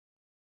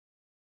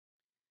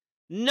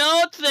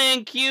No,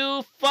 thank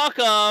you. Fuck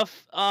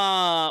off.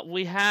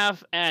 We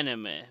have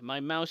anime. My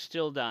mouse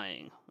still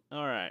dying.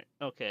 All right.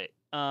 Okay.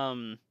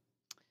 Let's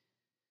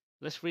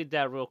read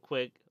that real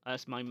quick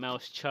as my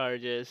mouse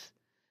charges.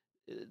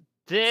 It's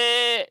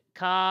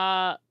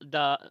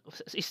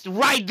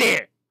right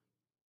there.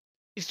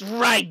 It's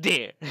right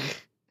there.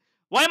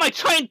 Why am I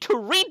trying to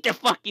read the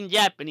fucking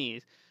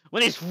Japanese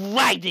when it's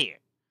right there?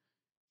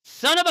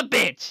 Son of a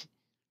bitch.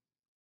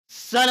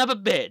 Son of a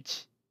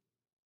bitch.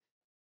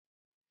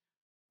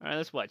 All right,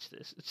 let's watch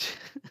this.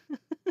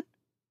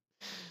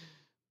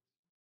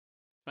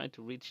 Trying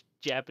to reach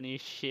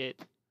Japanese shit.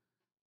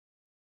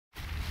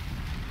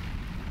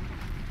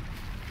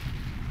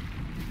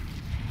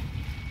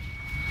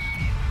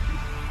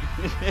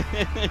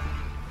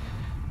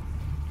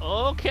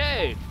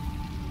 Okay.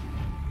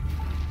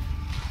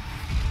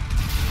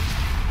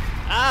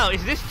 Ow,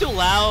 is this too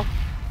loud?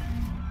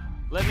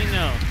 Let me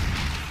know.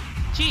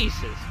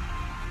 Jesus.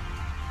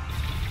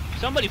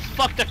 Somebody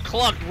fucked the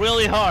clock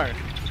really hard.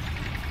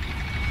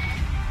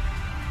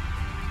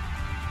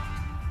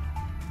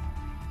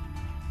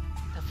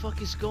 The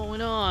fuck is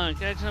going on?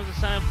 Can I just have the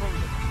sign from...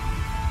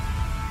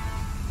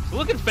 It's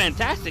looking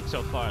fantastic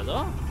so far,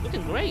 though.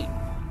 Looking great.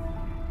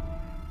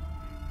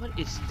 What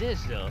is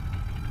this, though?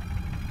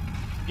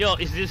 Yo,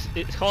 is this...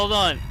 hold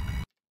on.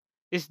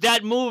 It's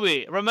that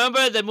movie.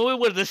 Remember the movie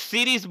where the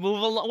cities move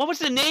along? What was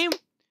the name?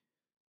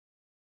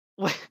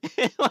 What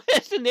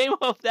is the name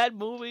of that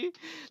movie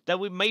that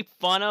we made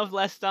fun of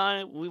last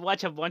time? We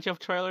watched a bunch of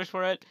trailers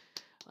for it.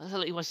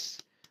 It was...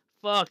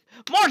 Fuck.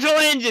 Mortal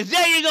Engines!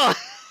 There you go!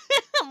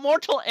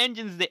 Mortal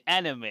Engines, the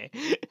anime.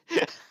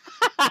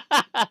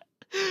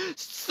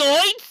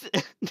 Zoinks!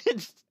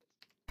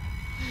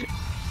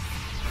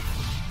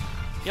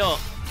 Yo,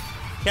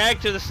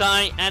 character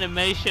design,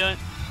 animation.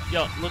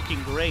 Yo,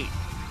 looking great.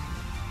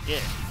 Yeah.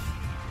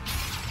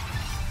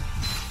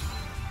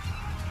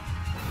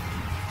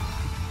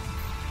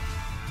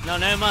 No,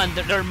 never mind.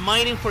 They're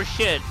mining for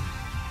shit.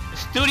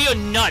 Studio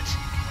Nut.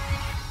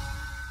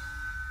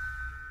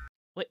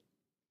 Wait.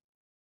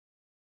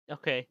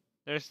 Okay,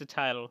 there's the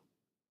title.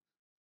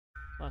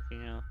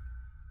 Fucking hell.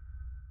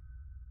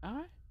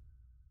 Alright.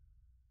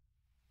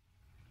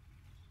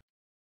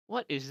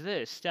 What is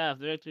this? Staff,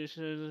 director,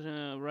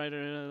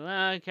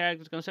 writer,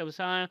 characters, concept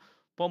design,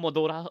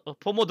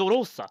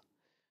 Pomodorosa.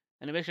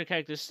 Animation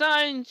character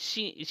design,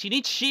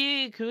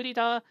 Shinichi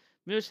Kurita,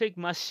 music,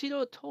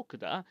 Mashiro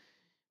Tokuda.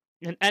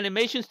 An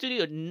animation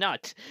studio,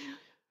 Nut.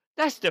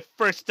 That's the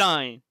first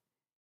time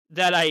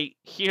that I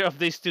hear of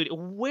this studio.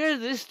 Where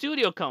did this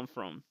studio come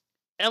from?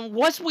 And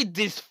what's with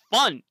this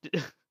font?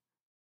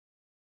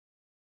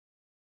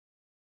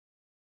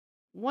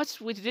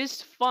 What's with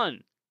this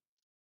font?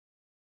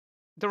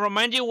 The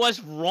Romanji was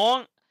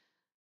wrong.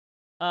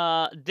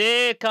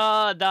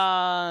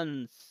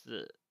 DECA-DENCE.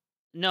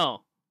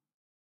 No.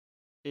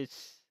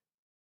 It's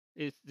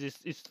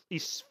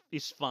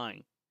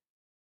fine.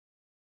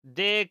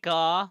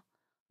 DECA-DENCE.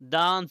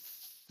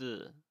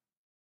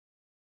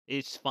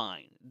 It's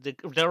fine. The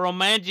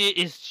Romanji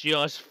is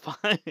just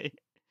fine.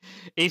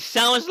 It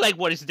sounds like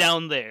what is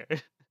down there.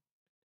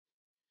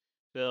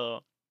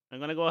 So I'm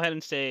gonna go ahead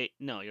and say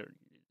no.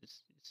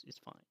 It's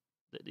fine.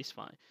 It's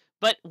fine.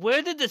 But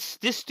where did this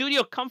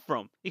studio come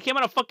from? It came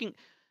out of fucking.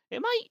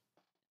 Am I?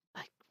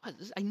 What?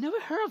 I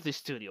never heard of this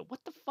studio. What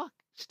the fuck?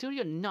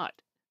 Studio Nut.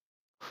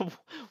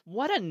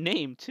 What a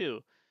name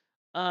too.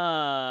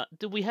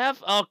 Do we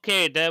have?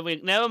 Okay,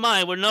 never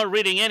mind. We're not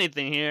reading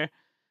anything here.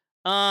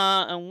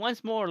 And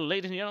once more,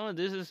 ladies and gentlemen,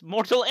 this is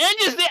Mortal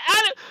Engines. The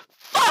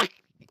fuck.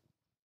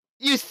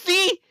 You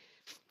see?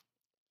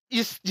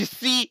 You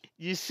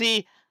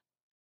see?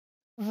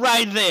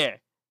 Right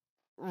there.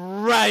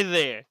 Right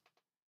there.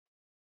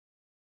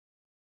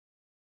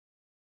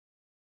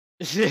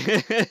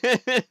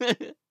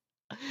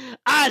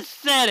 I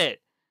said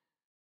it.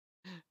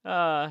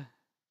 I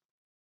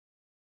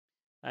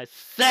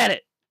said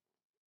it.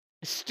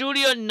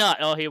 Studio Nut.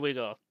 Oh, here we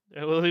go.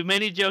 There will be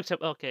many jokes.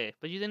 Okay,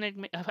 but you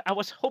didn't. I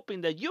was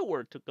hoping that you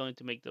were going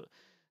to make the.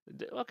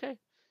 Okay.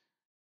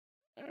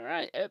 All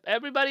right.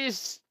 Everybody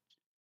is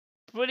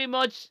pretty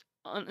much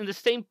on the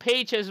same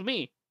page as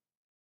me.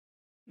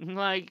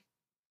 Like,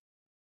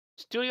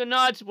 Studio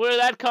Nuts. Where did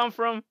that come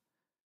from?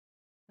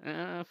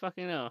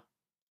 Fucking know.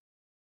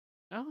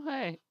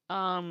 Okay.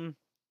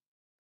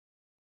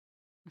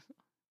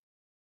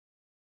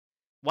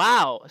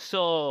 Wow.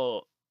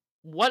 So,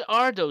 what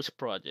are those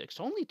projects?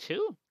 Only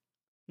 2?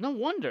 No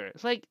wonder.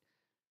 It's like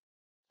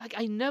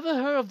I never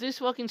heard of this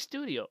fucking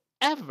studio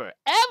ever.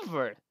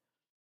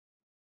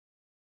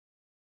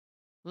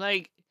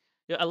 Like,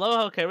 I love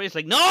how Carrie's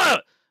like, no,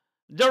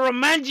 the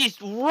Romanji's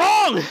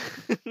wrong.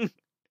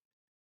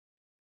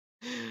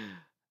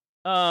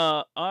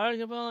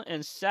 Arguable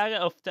and Saga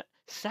of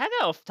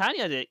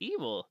Tanya the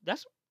Evil.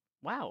 That's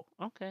wow.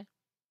 Okay,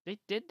 they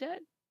did that.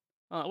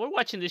 We're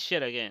watching this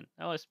shit again.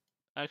 That was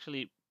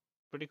actually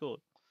pretty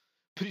cool.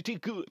 Pretty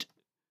good.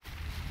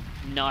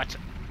 Not.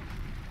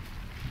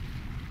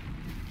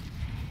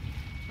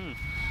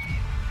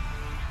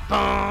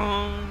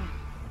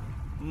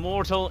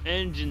 Mortal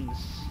Engines.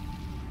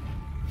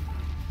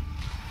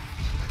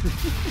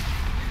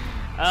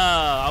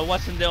 I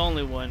wasn't the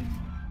only one.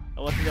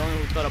 I wasn't the only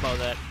one who thought about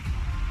that.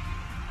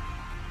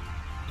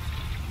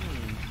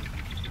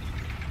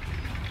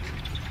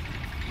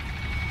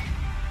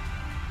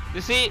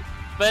 You see,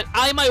 but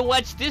I might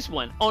watch this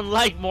one,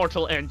 unlike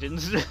Mortal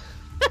Engines.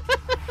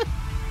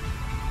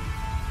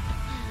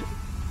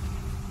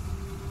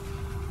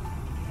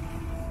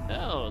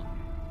 Oh.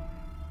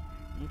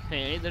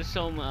 Okay, there's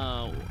some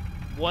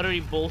watery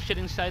bullshit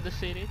inside the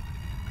city.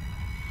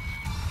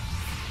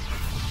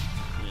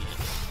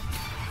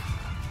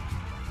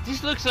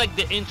 This looks like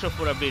the intro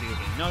for a video game,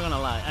 not gonna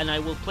lie, and I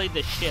will play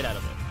the shit out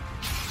of it.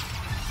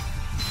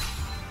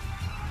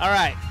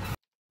 Alright.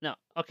 No,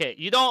 okay,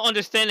 you don't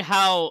understand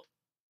how...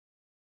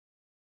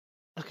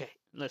 Okay,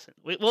 listen,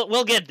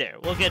 we'll get there,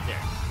 we'll get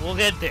there, we'll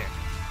get there.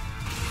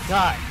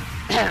 God.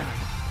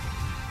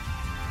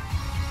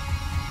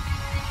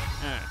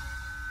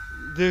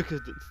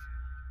 DECA-DENCE.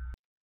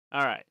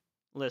 Alright,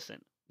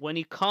 listen, when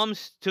it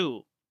comes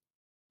to,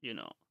 you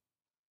know,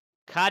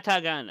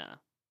 katakana,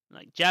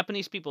 like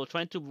Japanese people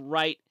trying to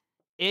write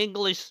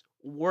English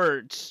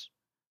words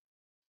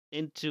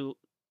into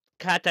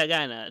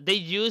katakana, they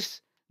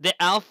use the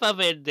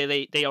alphabet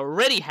that they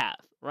already have,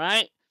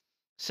 right?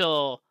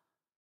 So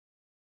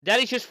that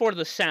is just for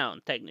the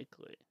sound,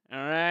 technically. All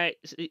right,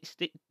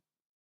 it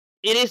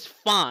is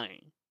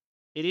fine.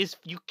 It is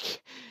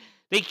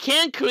they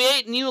can't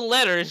create new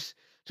letters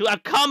to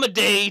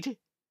accommodate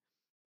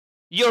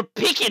your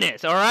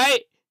pickiness. All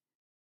right.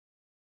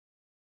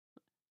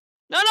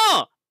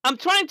 No. I'm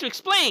trying to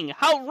explain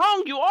how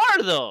wrong you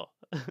are, though.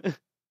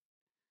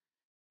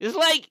 It's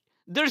like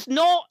there's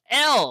no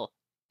L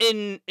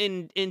in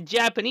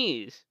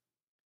Japanese.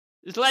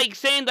 It's like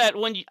saying that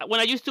when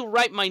I used to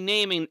write my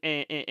name in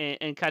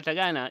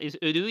katakana is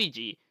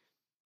Luigi,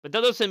 but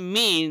that doesn't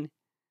mean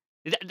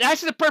that's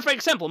the perfect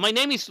example. My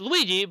name is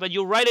Luigi, but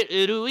you write it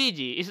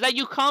Luigi. It's like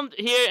you come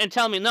here and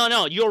tell me,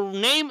 no, your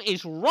name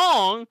is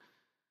wrong.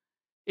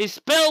 It's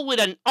spelled with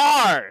an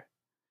R.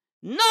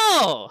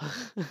 No.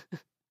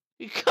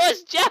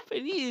 Because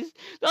Japanese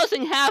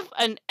doesn't have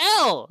an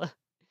L.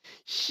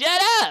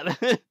 Shut up.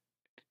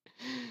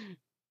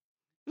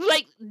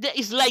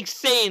 It's like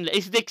saying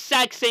it's the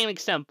exact same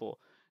example.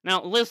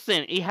 Now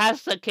listen, it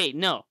has okay.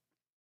 No.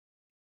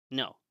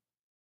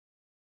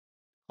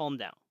 Calm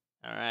down.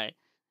 All right.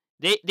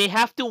 They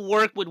have to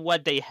work with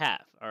what they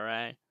have. All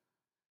right.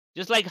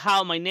 Just like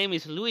how my name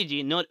is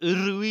Luigi, not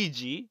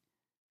Luigi.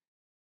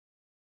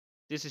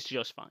 This is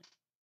just fine.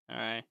 All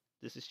right.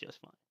 This is just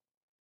fine.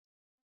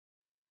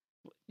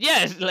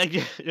 Yes, like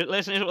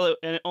listeners will,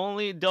 and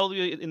only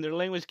W in their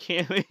language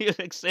can be used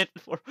except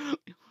for.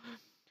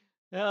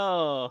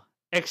 Oh,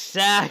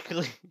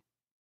 exactly.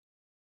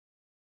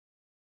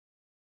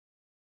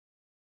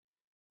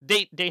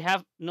 They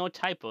have no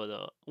typo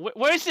though.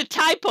 Where's the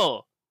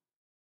typo?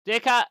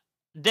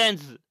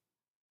 DECA-DENCE.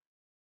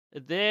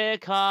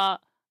 DECA-DENCE.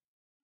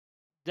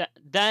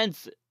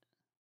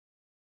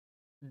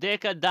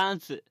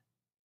 DECA-DENCE.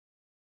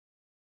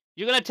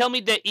 You're gonna tell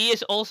me the E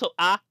is also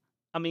A?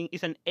 I mean,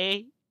 it's an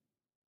A?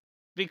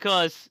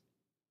 Because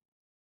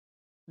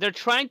they're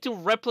trying to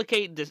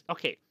replicate this.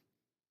 Okay.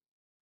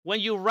 When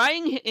you're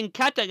writing in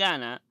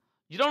katakana,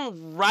 you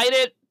don't write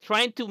it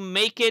trying to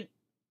make it,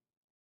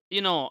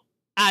 you know,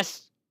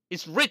 as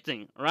it's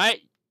written,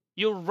 right?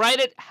 You write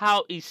it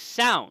how it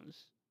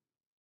sounds.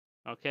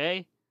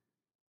 Okay?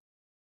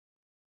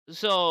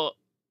 So,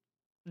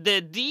 the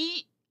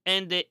D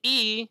and the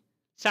E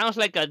sounds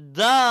like a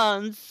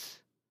dance.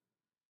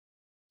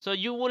 So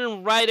you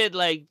wouldn't write it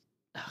like,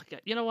 okay,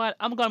 you know what?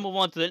 I'm gonna move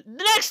on to the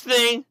next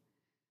thing.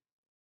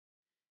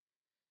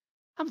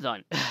 I'm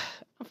done.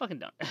 I'm fucking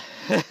done.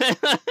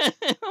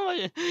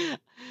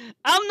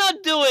 I'm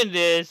not doing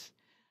this.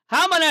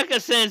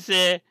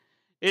 Hamanaka-sensei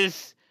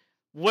is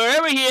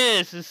wherever he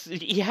is,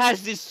 he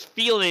has this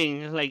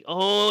feeling like,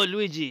 oh,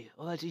 Luigi,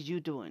 what are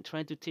you doing?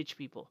 Trying to teach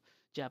people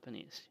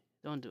Japanese.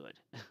 Don't do it.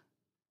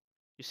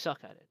 You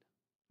suck at it.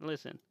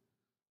 Listen,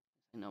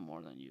 I know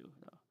more than you,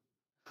 though.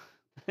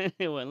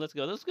 Anyway, let's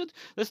go. That's good.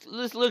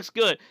 This looks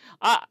good.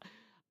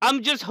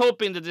 I'm just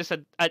hoping that there's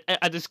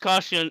a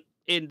discussion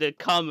in the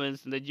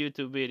comments in the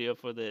YouTube video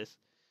for this.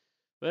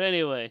 But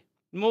anyway,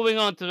 moving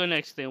on to the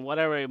next thing,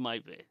 whatever it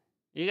might be.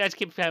 You guys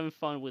keep having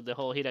fun with the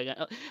whole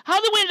hiragana. How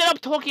did we end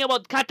up talking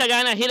about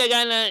katakana,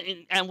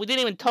 hiragana, and we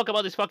didn't even talk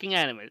about this fucking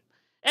anime?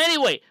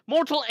 Anyway,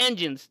 Mortal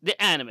Engines, the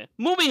anime.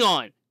 Moving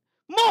on.